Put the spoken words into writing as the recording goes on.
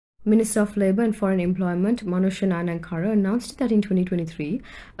Minister of Labour and Foreign Employment Manusha announced that in 2023,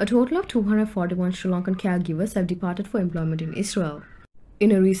 a total of 241 Sri Lankan caregivers have departed for employment in Israel.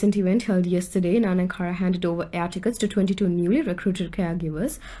 In a recent event held yesterday, Nanankara handed over air tickets to 22 newly recruited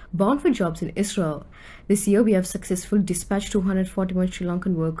caregivers bound for jobs in Israel. This year, we have successfully dispatched 241 Sri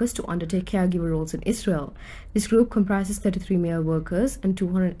Lankan workers to undertake caregiver roles in Israel. This group comprises 33 male workers and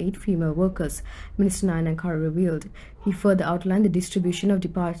 208 female workers, Minister Nanankara revealed. He further outlined the distribution of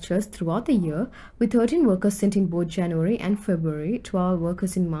departures throughout the year, with 13 workers sent in both January and February, 12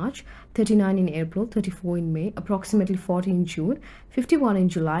 workers in March, 39 in April, 34 in May, approximately 40 in June, 51 in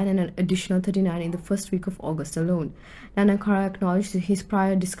July, and an additional 39 in the first week of August alone. Nanankara acknowledged his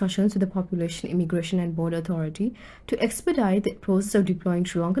prior discussions with the Population, Immigration and Border Authority to expedite the process of deploying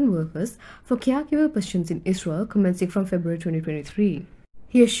Sri Lankan workers for caregiver positions in Israel commencing from February 2023.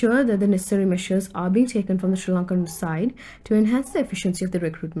 He assured that the necessary measures are being taken from the Sri Lankan side to enhance the efficiency of the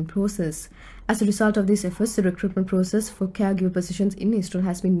recruitment process. As a result of these efforts, the recruitment process for caregiver positions in Israel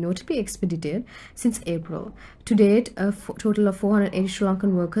has been notably expedited since April. To date, a total of 480 Sri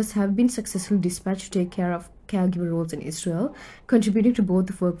Lankan workers have been successfully dispatched to take care of caregiver roles in Israel, contributing to both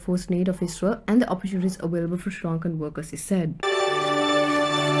the workforce need of Israel and the opportunities available for Sri Lankan workers, he said.